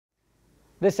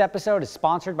This episode is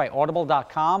sponsored by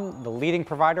Audible.com, the leading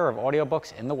provider of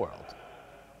audiobooks in the world.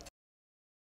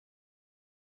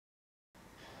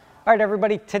 All right,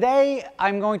 everybody, today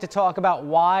I'm going to talk about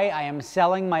why I am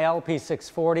selling my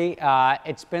LP640.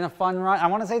 It's been a fun run. I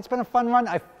want to say it's been a fun run.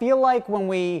 I feel like when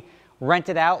we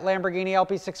rented out Lamborghini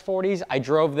LP640s, I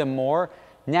drove them more.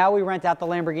 Now we rent out the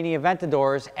Lamborghini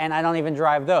Aventadors, and I don't even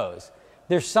drive those.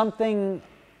 There's something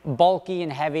bulky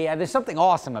and heavy. There's something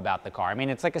awesome about the car. I mean,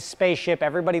 it's like a spaceship.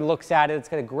 Everybody looks at it. It's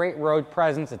got a great road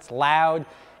presence. It's loud.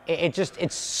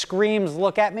 It screams,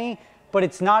 look at me, but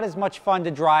it's not as much fun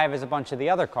to drive as a bunch of the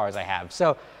other cars I have.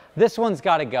 So this one's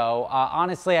got to go.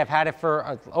 Honestly, I've had it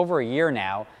for over a year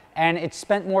now, and it's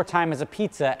spent more time as a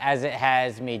pizza as it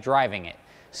has me driving it.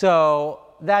 So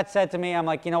that said to me, I'm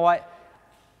like, you know what?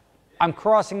 I'm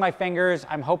crossing my fingers.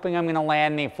 I'm hoping I'm going to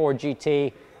land the Ford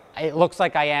GT. It looks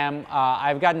like I am.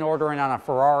 I've got an order in on a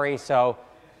Ferrari, so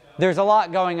there's a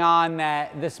lot going on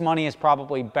that this money is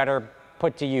probably better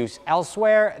put to use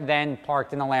elsewhere than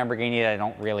parked in a Lamborghini that I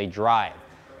don't really drive.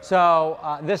 So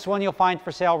this one you'll find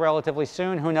for sale relatively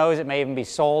soon. Who knows, it may even be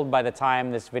sold by the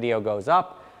time this video goes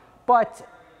up. But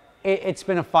it's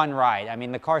been a fun ride. I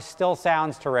mean, the car still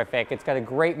sounds terrific. It's got a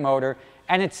great motor,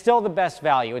 and it's still the best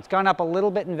value. It's gone up a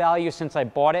little bit in value since I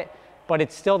bought it, but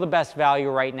it's still the best value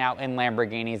right now in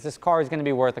Lamborghinis. This car is going to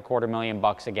be worth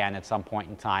 $250,000 again at some point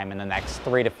in time in the next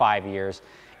 3 to 5 years.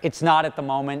 It's not at the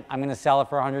moment. I'm going to sell it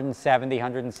for 170,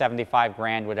 175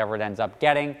 grand, whatever it ends up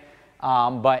getting.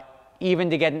 But even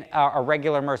to get a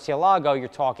regular Murcielago, you're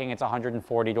talking it's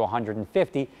 140 to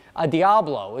 150. A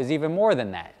Diablo is even more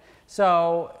than that.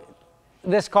 So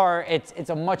this car, it's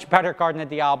a much better car than a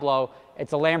Diablo.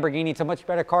 It's a Lamborghini. It's a much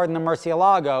better car than the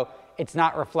Murcielago. It's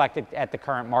not reflected at the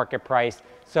current market price.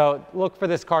 So look for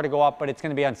this car to go up, but it's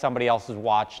going to be on somebody else's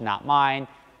watch, not mine.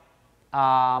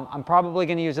 I'm probably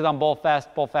going to use it on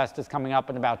Bullfest. Bullfest is coming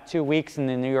up in about 2 weeks in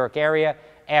the New York area.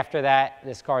 After that,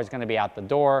 this car is going to be out the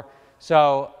door.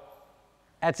 So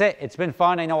that's it. It's been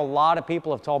fun. I know a lot of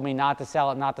people have told me not to sell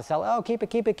it, not to sell it. Oh, keep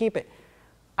it, keep it, keep it.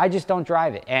 I just don't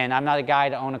drive it, and I'm not a guy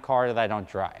to own a car that I don't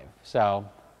drive. So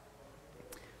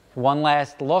one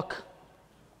last look.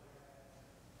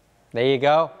 There you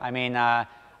go. I mean,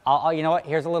 you know what?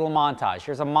 Here's a little montage.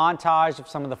 Here's a montage of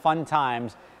some of the fun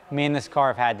times me and this car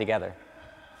have had together.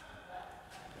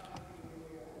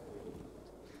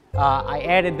 I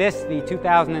added this, the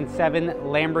 2007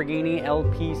 Lamborghini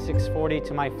LP640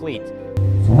 to my fleet.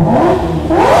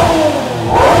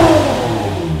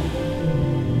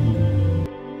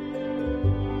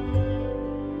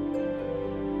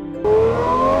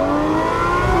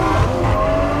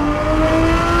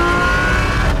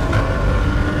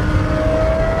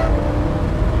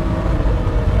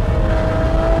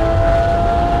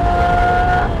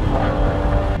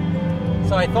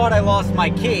 I thought I lost my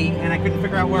key and I couldn't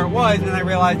figure out where it was, and then I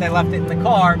realized I left it in the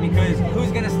car, because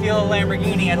who's going to steal a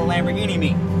Lamborghini at a Lamborghini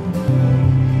meet?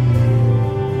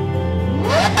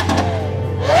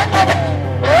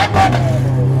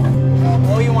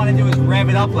 All you want to do is rev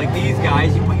it up like these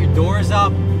guys. You put your doors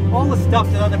up, all the stuff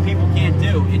that other people can't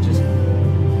do. It just,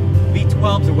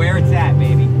 V12's are where it's at,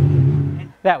 baby.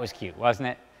 That was cute, wasn't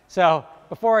it? So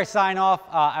before I sign off,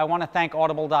 I want to thank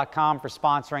Audible.com for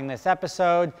sponsoring this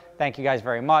episode. Thank you guys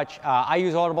very much. I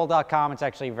use Audible.com. It's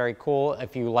actually very cool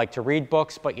if you like to read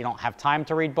books, but you don't have time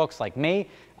to read books like me.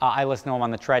 I listen to them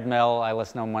on the treadmill. I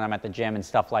listen to them when I'm at the gym and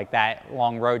stuff like that,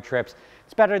 long road trips.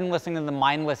 It's better than listening to the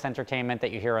mindless entertainment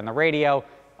that you hear on the radio.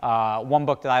 One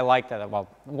book that I like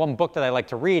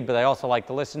to read, but I also like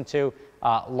to listen to,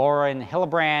 Lauren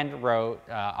Hillebrand wrote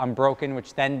Unbroken,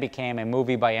 which then became a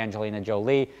movie by Angelina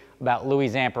Jolie about Louis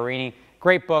Zamperini.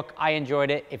 Great book. I enjoyed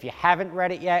it. If you haven't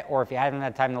read it yet, or if you haven't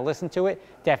had time to listen to it,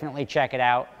 definitely check it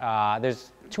out.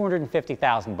 There's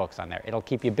 250,000 books on there. It'll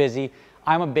keep you busy.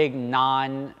 I'm a big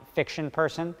non-fiction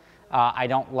person. I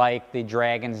don't like the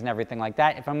dragons and everything like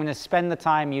that. If I'm going to spend the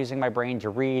time using my brain to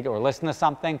read or listen to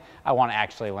something, I want to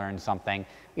actually learn something,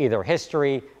 either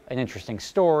history, an interesting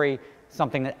story,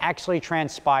 something that actually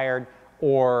transpired,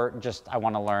 or just I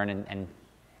want to learn and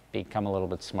become a little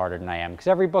bit smarter than I am. Because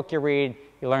every book you read,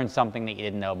 you learn something that you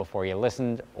didn't know before you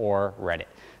listened or read it.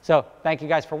 So thank you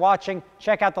guys for watching.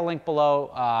 Check out the link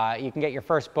below. You can get your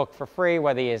first book for free,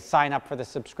 whether you sign up for the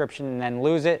subscription and then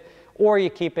lose it, or you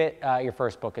keep it. Your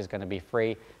first book is going to be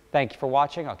free. Thank you for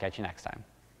watching. I'll catch you next time.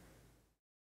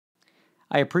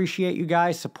 I appreciate you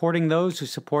guys supporting those who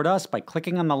support us by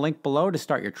clicking on the link below to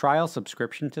start your trial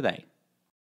subscription today.